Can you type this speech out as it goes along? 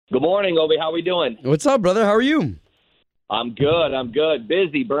Good morning, Obi. How we doing? What's up, brother? How are you? I'm good.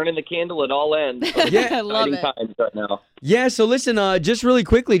 Busy, burning the candle at all ends. Yeah, I love Exciting it. times right now. Yeah, so listen, just really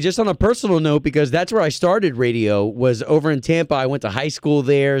quickly, just on a personal note, because that's where I started radio, was over in Tampa. I went to high school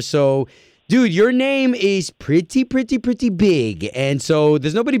there. So, dude, your name is pretty big. And so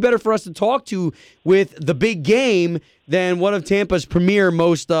there's nobody better for us to talk to with the big game than one of Tampa's premier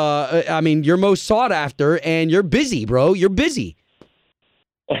you're most sought after, and you're busy, bro. You're busy.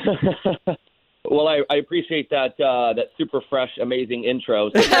 Well, I appreciate that super fresh, amazing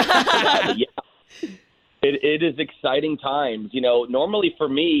intro. So, yeah, it is exciting times. Normally for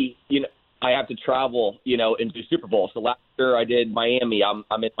me, I have to travel, and do Super Bowl. So last year I did Miami. I'm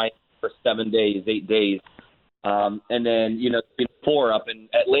in Miami for 8 days. And then, before up in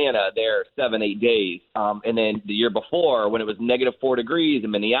Atlanta there, 7-8 days. And then the year before when it was -4 degrees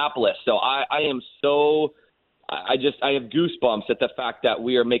in Minneapolis. So I have goosebumps at the fact that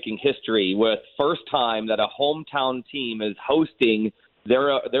we are making history with first time that a hometown team is hosting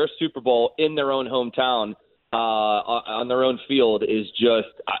their Super Bowl in their own hometown on their own field is just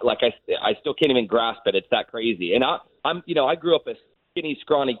I still can't even grasp it. It's that crazy. And I grew up a skinny,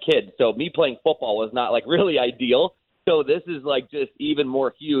 scrawny kid, so me playing football was not really ideal. So this is just even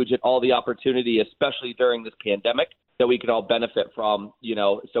more huge at all the opportunity, especially during this pandemic, that we could all benefit from,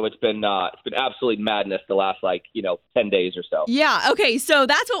 so it's been absolute madness the last 10 days or so. Yeah, okay, so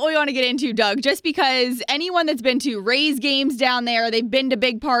that's what we want to get into, Doug, just because anyone that's been to Rays games down there, they've been to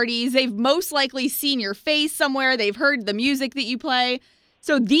big parties, they've most likely seen your face somewhere, they've heard the music that you play.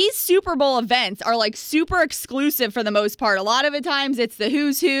 So these Super Bowl events are super exclusive for the most part. A lot of the times it's the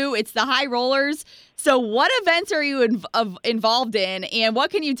who's who, it's the high rollers. So what events are you involved in, and what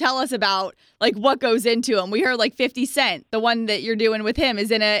can you tell us about what goes into them? We heard 50 Cent, the one that you're doing with him,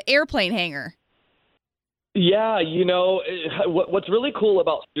 is in an airplane hangar. Yeah, what's really cool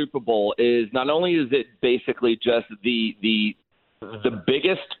about Super Bowl is not only is it basically just the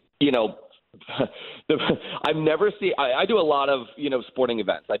biggest, I've never seen. I do a lot of sporting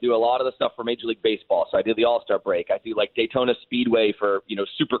events. I do a lot of the stuff for Major League Baseball. So I do the All-Star break. I do Daytona Speedway for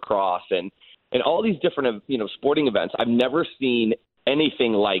Supercross and all these different sporting events. I've never seen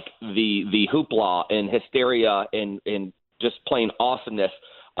anything like the hoopla and hysteria and just plain awesomeness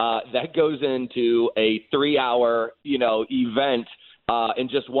that goes into a 3-hour event in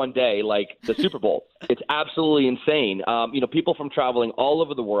just one day, like the Super Bowl. It's absolutely insane. People from traveling all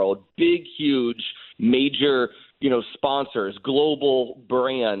over the world, big, huge, major, sponsors, global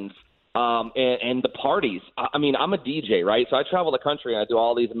brands, and the parties. I'm a DJ, right? So I travel the country and I do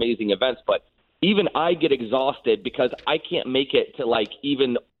all these amazing events, but even I get exhausted because I can't make it to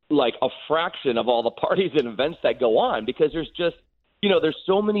even a fraction of all the parties and events that go on, because there's just, there's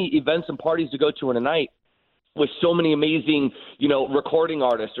so many events and parties to go to in a night, with so many amazing, recording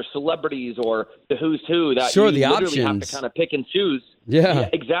artists or celebrities or the who's who that sure, you the literally options. have to kind of pick and choose. Yeah,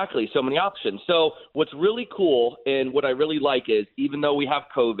 exactly. So many options. So what's really cool and what I really like is, even though we have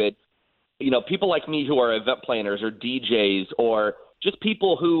COVID, people like me who are event planners or DJs or just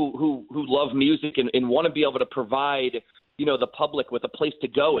people who love music and want to be able to provide, the public with a place to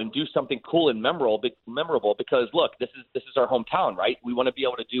go and do something cool and memorable, because look, this is our hometown, right? We want to be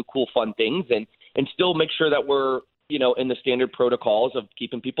able to do cool, fun things and still make sure that we're, in the standard protocols of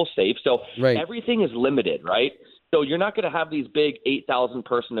keeping people safe. So right. Everything is limited, right? So you're not going to have these big 8,000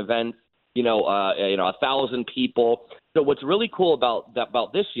 person events, 1,000 people. So what's really cool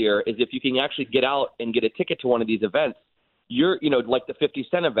about this year is if you can actually get out and get a ticket to one of these events, you're, like the 50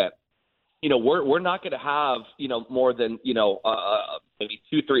 Cent event, we're not going to have, more than, maybe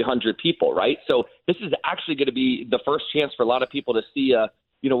 200-300 people, right? So this is actually going to be the first chance for a lot of people to see,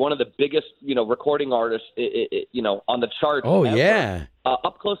 one of the biggest, recording artists, on the charts. Oh, ever, yeah.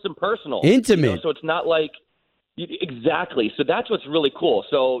 Up close and personal. Intimate. So it's not like, exactly. So that's what's really cool.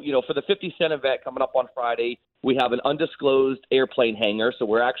 So, for the 50 Cent event coming up on Friday, we have an undisclosed airplane hangar. So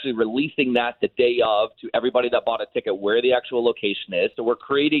we're actually releasing that the day of to everybody that bought a ticket where the actual location is. So we're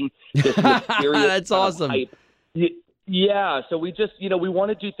creating this mysterious That's awesome. hype. Yeah. So we just, we want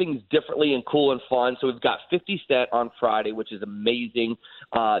to do things differently and cool and fun. So we've got 50 Cent on Friday, which is amazing.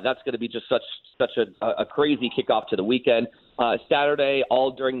 That's going to be just such a crazy kickoff to the weekend. Saturday,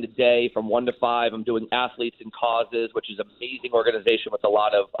 all during the day from 1 to 5, I'm doing Athletes and Causes, which is an amazing organization with a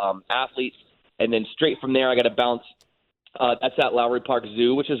lot of athletes. And then straight from there, I got to bounce. That's at Lowry Park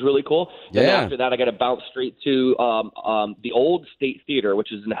Zoo, which is really cool. Yeah. Then after that, I got to bounce straight to the old State Theater,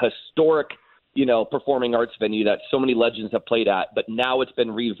 which is an historic, performing arts venue that so many legends have played at. But now it's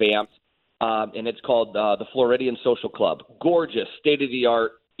been revamped, and it's called the Floridian Social Club. Gorgeous,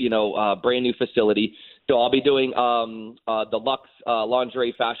 state-of-the-art, brand new facility. So I'll be doing the Luxe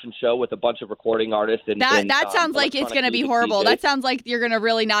lingerie fashion show with a bunch of recording artists. And that sounds like it's going to be horrible. DJs. That sounds like you're going to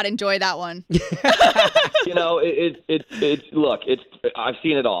really not enjoy that one. You know, it's I've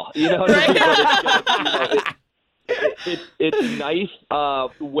seen it all. You know what I mean? It's nice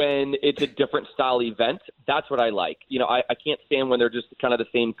when it's a different style event. That's what I like. You know, I can't stand when they're just kind of the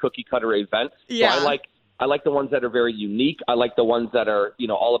same cookie cutter events. Yeah. So I like the ones that are very unique. I like the ones that are, you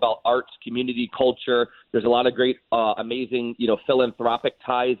know, all about arts, community, culture. There's a lot of great, amazing, you know, philanthropic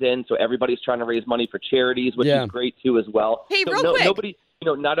ties in. So everybody's trying to raise money for charities, which is great too as well. Hey, so real quick. Nobody, you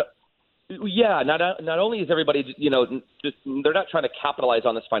know, not only is everybody, you know, just they're not trying to capitalize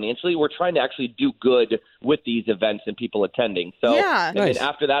on this financially. We're trying to actually do good with these events and people attending. So, and then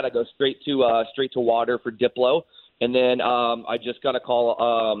after that, I go straight to water for Diplo. And then I just got a call,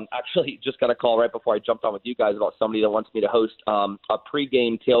 right before I jumped on with you guys about somebody that wants me to host a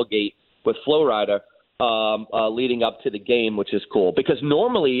pregame tailgate with Flo Rida leading up to the game, which is cool. Because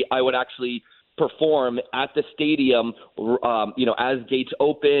normally I would actually perform at the stadium, you know, as gates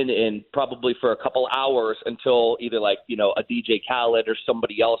open and probably for a couple hours until either like, you know, a DJ Khaled or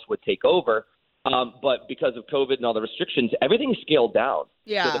somebody else would take over. But because of COVID and all the restrictions, everything's scaled down.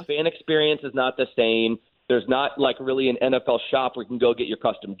 Yeah. So the fan experience is not the same. There's not like really an NFL shop where you can go get your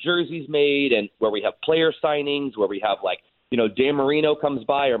custom jerseys made and where we have player signings, where we have like, you know, Dan Marino comes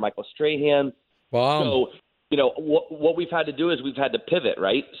by or Michael Strahan. Wow. So, you know, what we've had to do is we've had to pivot,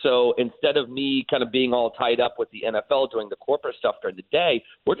 right? So instead of me kind of being all tied up with the NFL doing the corporate stuff during the day,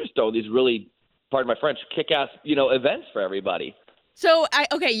 we're just doing these really, pardon my French, kick-ass, you know, events for everybody. So,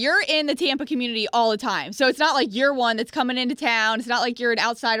 you're in the Tampa community all the time. So it's not like you're one that's coming into town. It's not like you're an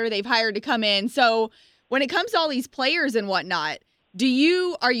outsider they've hired to come in. So when it comes to all these players and whatnot,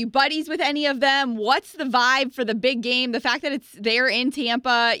 are you buddies with any of them? What's the vibe for the big game? The fact that it's there in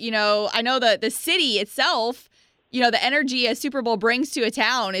Tampa, you know, I know the city itself, you know, the energy a Super Bowl brings to a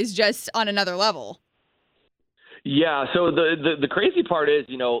town is just on another level. Yeah. So the crazy part is,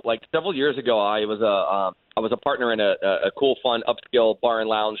 you know, like several years ago, I was a partner in a cool, fun, upscale bar and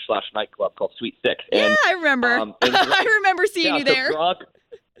lounge / nightclub called Sweet Six. And, yeah, I remember. I remember seeing you there.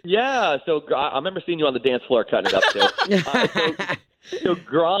 So I remember seeing you on the dance floor cutting it up too. So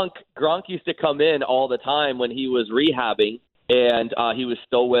Gronk used to come in all the time when he was rehabbing, and he was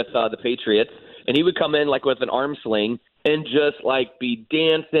still with the Patriots, and he would come in like with an arm sling and just like be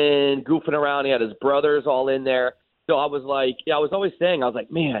dancing, goofing around. He had his brothers all in there. So I was like, I was always saying,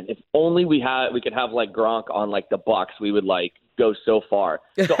 man, if only we could have like Gronk on like the Bucs, we would like go so far.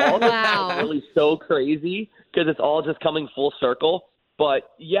 So all this is really so crazy because it's all just coming full circle.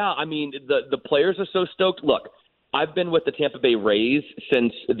 But, yeah, I mean, the players are so stoked. Look, I've been with the Tampa Bay Rays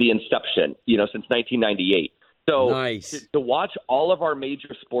since the inception, you know, since 1998. So nice. to watch all of our major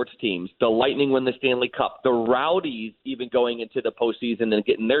sports teams, the Lightning win the Stanley Cup, the Rowdies even going into the postseason and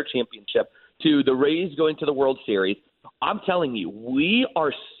getting their championship, to the Rays going to the World Series, I'm telling you, we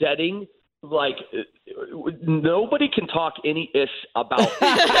are setting like nobody can talk any ish about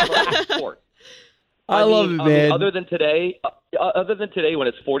sports. I love it, man. Other than today when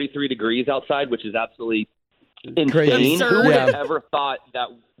it's 43 degrees outside, which is absolutely insane. Who would have ever thought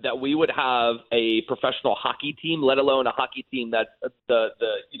that we would have a professional hockey team, let alone a hockey team that's the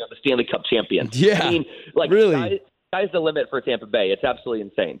Stanley Cup champion? Yeah, I mean, like really, sky's the limit for Tampa Bay. It's absolutely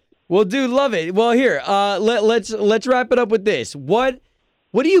insane. Well, dude, love it. Well, here, let's wrap it up with this. What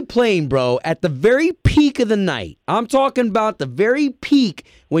are you playing, bro, at the very peak of the night? I'm talking about the very peak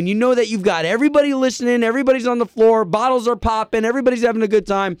when you know that you've got everybody listening, everybody's on the floor, bottles are popping, everybody's having a good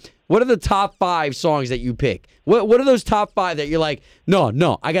time. What are the top 5 songs that you pick? What are those top 5 that you're like,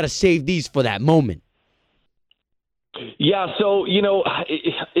 no, I got to save these for that moment? Yeah, so, you know,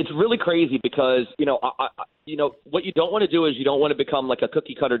 it's really crazy because, you know, what you don't want to do is you don't want to become like a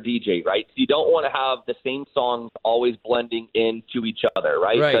cookie cutter DJ, right? So you don't want to have the same songs always blending into each other,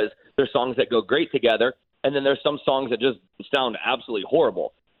 right? Because there's songs that go great together, and then there's some songs that just sound absolutely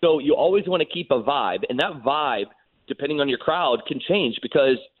horrible. So you always want to keep a vibe, and that vibe, depending on your crowd, can change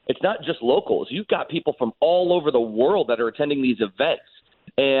because it's not just locals. You've got people from all over the world that are attending these events.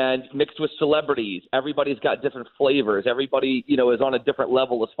 And mixed with celebrities, everybody's got different flavors. Everybody, you know, is on a different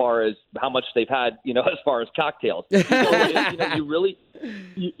level as far as how much they've had, you know, as far as cocktails. So,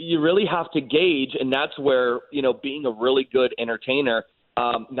 you really have to gauge, and that's where, you know, being a really good entertainer,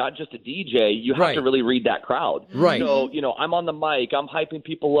 not just a DJ, you have to really read that crowd. Right. So, you know, I'm on the mic, I'm hyping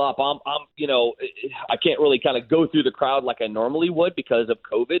people up. I'm, you know, I can't really kind of go through the crowd like I normally would because of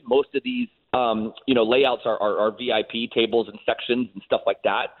COVID. Most of these you know, layouts are VIP tables and sections and stuff like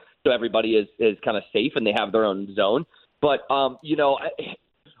that. So everybody is kind of safe and they have their own zone. But, you know,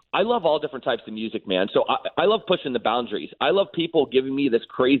 I love all different types of music, man. So I love pushing the boundaries. I love people giving me this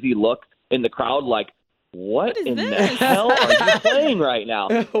crazy look in the crowd, like, what in the hell are you playing right now?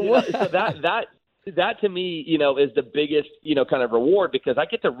 So that to me, is the biggest, kind of reward, because I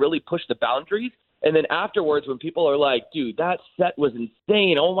get to really push the boundaries. And then afterwards, when people are like, dude, that set was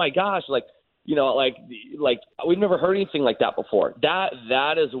insane. Oh my gosh. Like we've never heard anything like that before.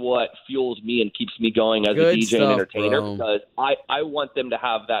 That is what fuels me and keeps me going as a DJ and entertainer, because I want them to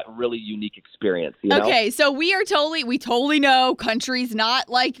have that really unique experience. Okay, so we totally know country's not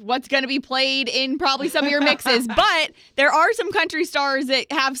like what's going to be played in probably some of your mixes, but there are some country stars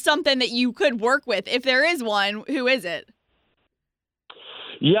that have something that you could work with. If there is one, who is it?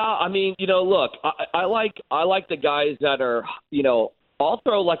 Yeah, I mean, look, I like the guys that are, I'll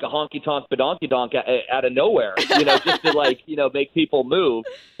throw like a honky tonk badonky donk out of nowhere, just to make people move.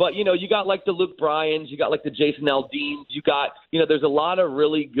 But, you got like the Luke Bryans, you got like the Jason Aldeans, you got, there's a lot of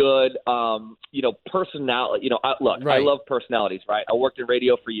really good, personality. Look, right. I love personalities, right? I worked in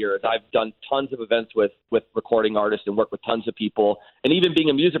radio for years. I've done tons of events with recording artists and worked with tons of people, and even being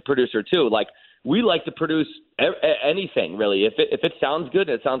a music producer too. Like, we like to produce anything, really. If it sounds good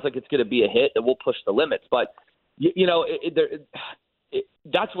and it sounds like it's going to be a hit, then we'll push the limits. But,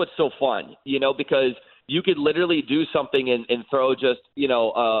 that's what's so fun, because you could literally do something and throw just,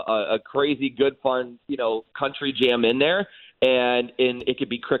 a crazy good fun, country jam in there, and it could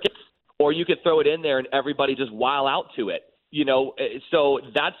be crickets, or you could throw it in there and everybody just wow out to it, so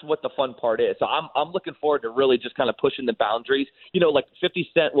that's what the fun part is. So I'm looking forward to really just kind of pushing the boundaries. Like 50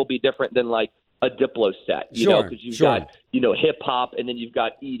 Cent will be different than like a Diplo set, because you've got, hip hop, and then you've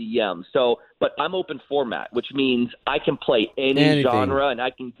got EDM. So, but I'm open format, which means I can play anything. Genre, and I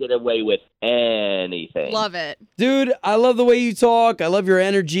can get away with anything. Love it. Dude, I love the way you talk. I love your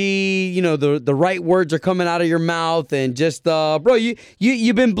energy. The right words are coming out of your mouth, and just, bro,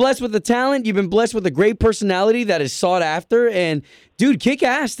 you've been blessed with the talent. You've been blessed with a great personality that is sought after, and dude, kick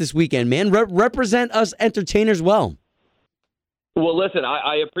ass this weekend, man. Represent us entertainers well. Well, listen,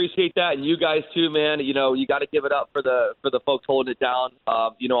 I appreciate that, and you guys too, man. You got to give it up for the folks holding it down.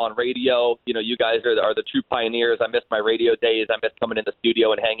 On radio, you guys are the true pioneers. I miss my radio days. I miss coming in the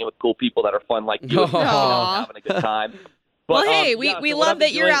studio and hanging with cool people that are fun like you, and having a good time. But, well, hey, we love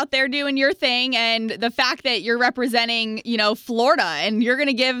that you're out there doing your thing, and the fact that you're representing, Florida, and you're going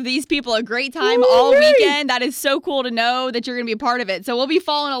to give these people a great time all weekend. That is so cool to know that you're going to be a part of it. So we'll be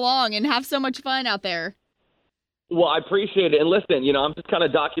following along and have so much fun out there. Well, I appreciate it. And listen, I'm just kind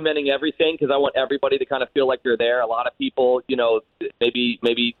of documenting everything because I want everybody to kind of feel like they're there. A lot of people, maybe,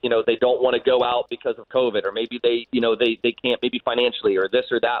 they don't want to go out because of COVID, or maybe they can't, maybe financially or this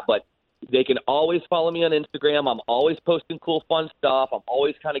or that, but they can always follow me on Instagram. I'm always posting cool, fun stuff. I'm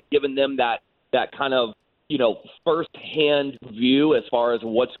always kind of giving them that kind of, first-hand view as far as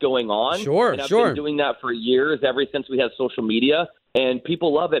what's going on. Sure, and I've been doing that for years, ever since we had social media. And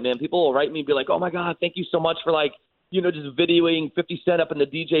people love it, man. People will write me and be like, oh, my God, thank you so much for, just videoing 50 Cent up in the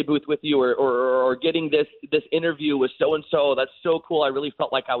DJ booth with you, or getting this interview with so-and-so. That's so cool. I really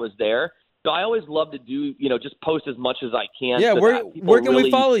felt like I was there. So I always love to do, just post as much as I can. Yeah, where can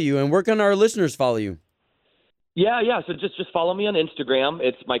we follow you, and where can our listeners follow you? Yeah. So just follow me on Instagram.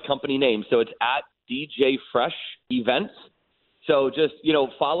 It's my company name. So it's at DJ Fresh Events. So just,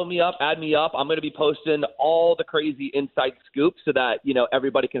 follow me up, add me up. I'm going to be posting all the crazy inside scoops so that,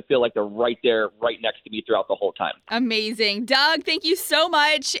 everybody can feel like they're right there, right next to me throughout the whole time. Amazing. Doug, thank you so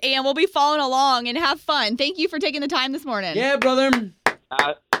much. And we'll be following along and have fun. Thank you for taking the time this morning. Yeah, brother.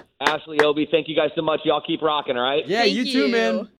 Ashley, Obi, thank you guys so much. Y'all keep rocking, all right? Yeah, you too, man.